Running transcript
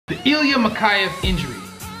The Ilya Mikheyev injury.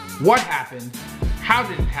 What happened? How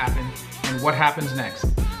did it happen? And what happens next?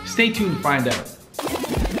 Stay tuned to find out.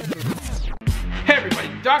 Hey everybody,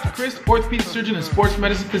 Dr. Chris, orthopedic surgeon and sports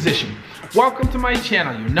medicine physician. Welcome to my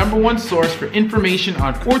channel, your #1 source for information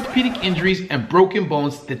on orthopedic injuries and broken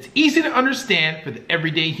bones that's easy to understand for the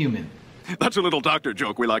everyday human. That's a little doctor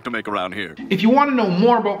joke we like to make around here. If you want to know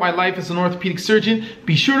more about my life as an orthopedic surgeon,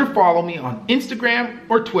 be sure to follow me on Instagram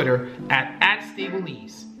or Twitter at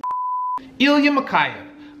 @StableKnees. Ilya Mikheyev.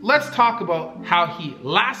 Let's talk about how he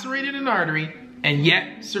lacerated an artery and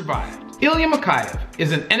yet survived. Ilya Mikheyev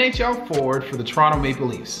is an NHL forward for the Toronto Maple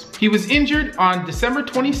Leafs. He was injured on December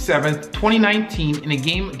 27th, 2019 in a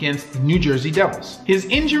game against the New Jersey Devils. His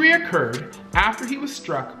injury occurred after he was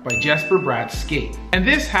struck by Jesper Bratt's skate. And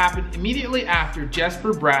this happened immediately after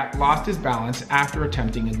Jesper Bratt lost his balance after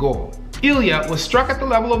attempting a goal. Ilya was struck at the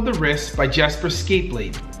level of the wrist by Jesper's skate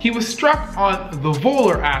blade. He was struck on the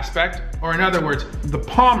volar aspect, or in other words, the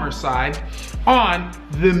palmar side, on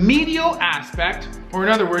the medial aspect, or in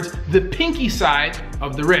other words, the pinky side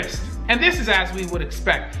of the wrist. And this is as we would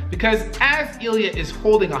expect, because as Ilya is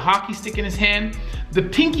holding a hockey stick in his hand, the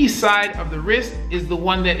pinky side of the wrist is the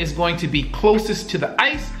one that is going to be closest to the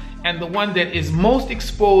ice and the one that is most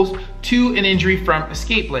exposed to an injury from a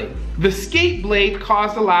skate blade. The skate blade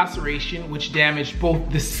caused a laceration which damaged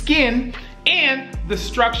both the skin and the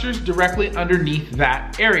structures directly underneath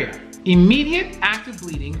that area. Immediate active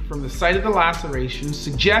bleeding from the site of the laceration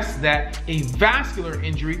suggests that a vascular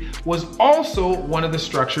injury was also one of the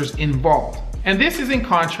structures involved. And this is in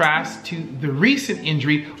contrast to the recent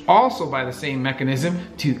injury, also by the same mechanism,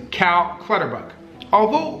 to CLUTTERBUCK.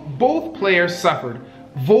 Although both players suffered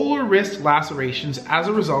volar wrist lacerations as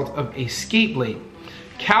a result of a skate blade,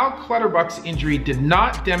 CLUTTERBUCK's injury did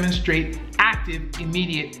not demonstrate active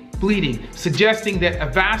immediate bleeding, suggesting that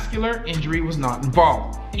a vascular injury was not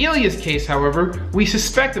involved. In Ilya's case, however, we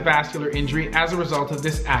suspect a vascular injury as a result of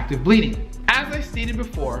this active bleeding. As I stated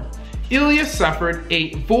before, Ilya suffered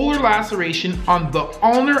a volar laceration on the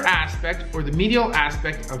ulnar aspect, or the medial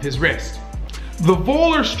aspect of his wrist. The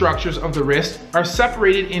volar structures of the wrist are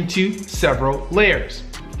separated into several layers.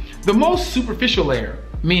 The most superficial layer,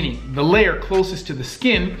 meaning the layer closest to the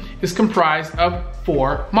skin, is comprised of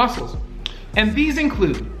 4 muscles. And these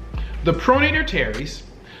include the pronator teres,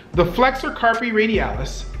 the flexor carpi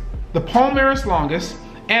radialis, the palmaris longus,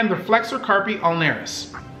 and the flexor carpi ulnaris.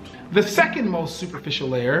 The second most superficial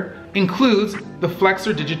layer includes the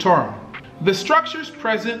flexor digitorum. The structures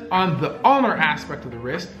present on the ulnar aspect of the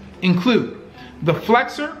wrist include the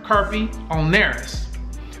flexor carpi ulnaris,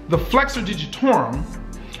 the flexor digitorum,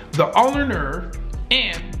 the ulnar nerve,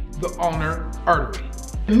 and the ulnar artery.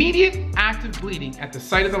 Immediate active bleeding at the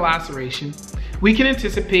site of the laceration, we can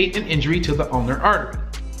anticipate an injury to the ulnar artery.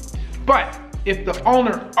 But if the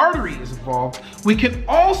ulnar artery is involved, we can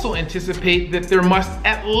also anticipate that there must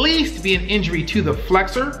at least be an injury to the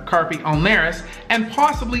flexor carpi ulnaris and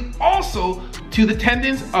possibly also to the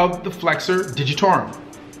tendons of the flexor digitorum.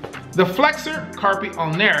 The flexor carpi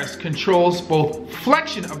ulnaris controls both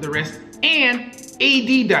flexion of the wrist and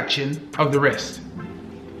adduction of the wrist.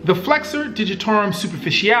 The flexor digitorum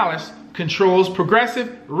superficialis controls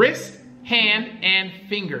progressive wrist, hand, and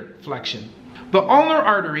finger flexion. The ulnar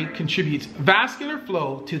artery contributes vascular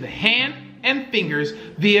flow to the hand and fingers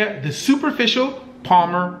via the superficial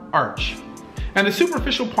palmar arch. And the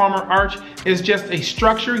superficial palmar arch is just a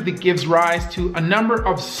structure that gives rise to a number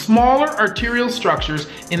of smaller arterial structures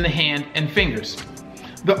in the hand and fingers.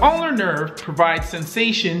 The ulnar nerve provides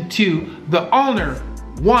sensation to the ulnar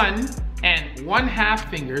 1 and 1/2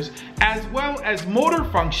 fingers, as well as motor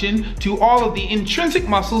function to all of the intrinsic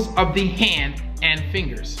muscles of the hand and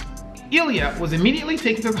fingers. Ilya was immediately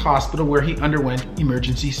taken to the hospital where he underwent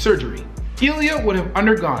emergency surgery. Ilya would have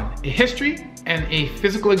undergone a history and a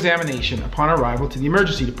physical examination upon arrival to the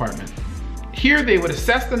emergency department. Here they would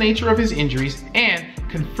assess the nature of his injuries and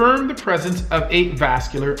confirm the presence of a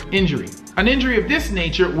vascular injury. An injury of this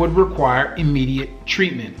nature would require immediate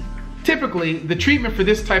treatment. Typically, the treatment for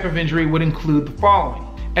this type of injury would include the following: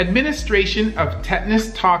 administration of tetanus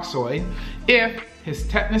toxoid if his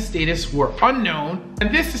tetanus status were unknown,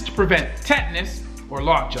 and this is to prevent tetanus, or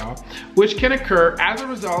lockjaw, which can occur as a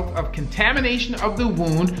result of contamination of the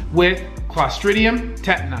wound with Clostridium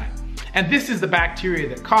tetani. And this is the bacteria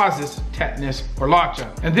that causes tetanus or lockjaw.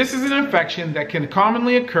 And this is an infection that can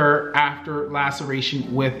commonly occur after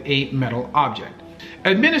laceration with a metal object.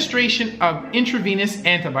 Administration of intravenous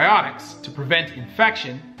antibiotics to prevent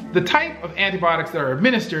infection. The type of antibiotics that are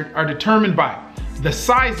administered are determined by the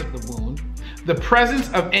size of the wound, the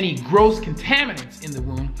presence of any gross contaminants in the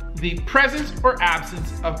wound, the presence or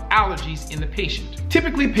absence of allergies in the patient.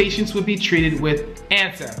 Typically, patients would be treated with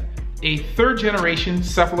ANTIBIOTICS, a third-generation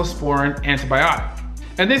cephalosporin antibiotic.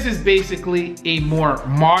 And this is basically a more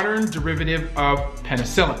modern derivative of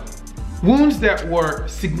penicillin. Wounds that were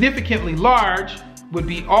significantly large would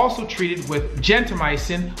be also treated with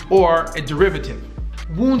gentamicin or a derivative.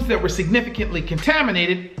 Wounds that were significantly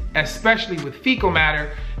contaminated, especially with fecal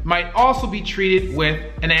matter, might also be treated with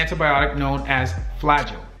an antibiotic known as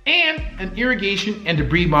flagyl, and an irrigation and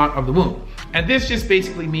debridement of the wound. And this just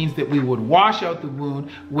basically means that we would wash out the wound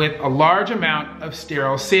with a large amount of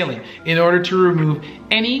sterile saline in order to remove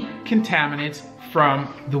any contaminants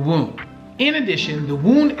from the wound. In addition, the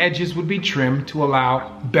wound edges would be trimmed to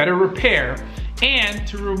allow better repair and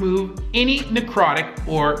to remove any necrotic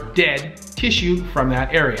or dead tissue from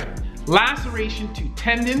that area. Laceration to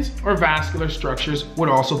tendons or vascular structures would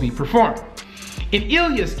also be performed. In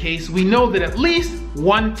Ilya's case, we know that at least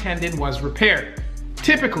one tendon was repaired.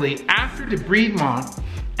 Typically, after debridement,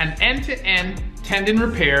 an end-to-end tendon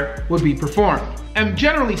repair would be performed. And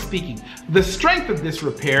generally speaking, the strength of this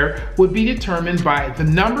repair would be determined by the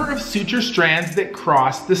number of suture strands that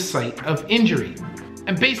cross the site of injury.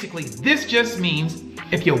 And basically, this just means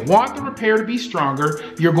if you want the repair to be stronger,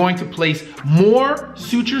 you're going to place more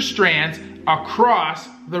suture strands across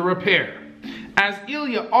the repair. As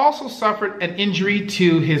Ilya also suffered an injury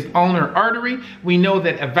to his ulnar artery, we know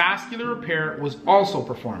that a vascular repair was also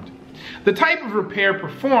performed. The type of repair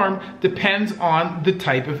performed depends on the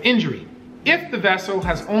type of injury. If the vessel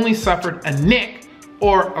has only suffered a nick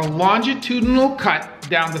or a longitudinal cut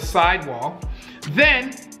down the sidewall,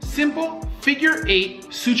 then simple figure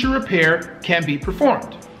 8 suture repair can be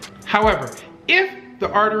performed. However, if the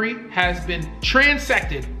artery has been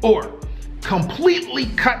transected or completely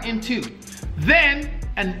cut in two, then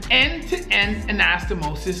an end-to-end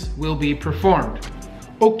anastomosis will be performed.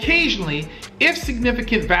 Occasionally, if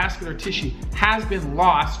significant vascular tissue has been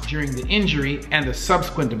lost during the injury and the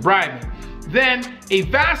subsequent debridement, then a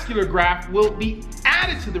vascular graft will be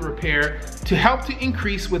added to the repair to help to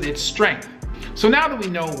increase with its strength. So now that we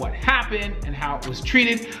know what happened and how it was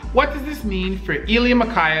treated, what does this mean for Ilya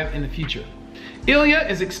Mikheyev in the future? Ilya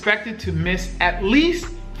is expected to miss at least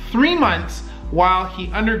 3 months while he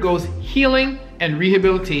undergoes healing and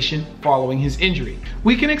rehabilitation following his injury.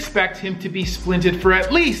 We can expect him to be splinted for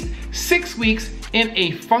at least 6 weeks in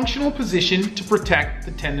a functional position to protect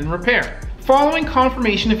the tendon repair. Following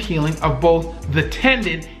confirmation of healing of both the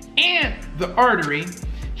tendon and the artery,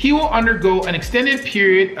 he will undergo an extended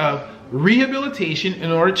period of rehabilitation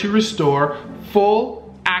in order to restore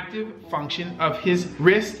full active function of his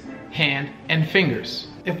wrist, hand, and fingers.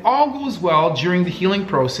 If all goes well during the healing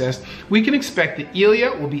process, we can expect that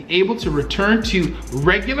Ilya will be able to return to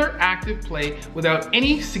regular active play without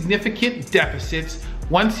any significant deficits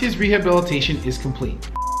once his rehabilitation is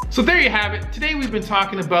complete. So there you have it. Today we've been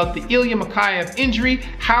talking about the Ilya Mikheyev injury,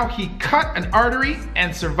 how he cut an artery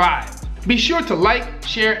and survived. Be sure to like,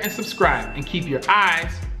 share, and subscribe, and keep your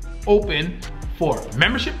eyes open for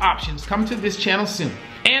membership options coming to this channel soon.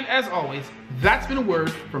 And as always, that's been a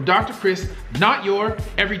word from Dr. Chris, not your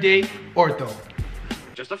everyday ortho.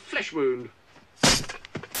 Just a flesh wound.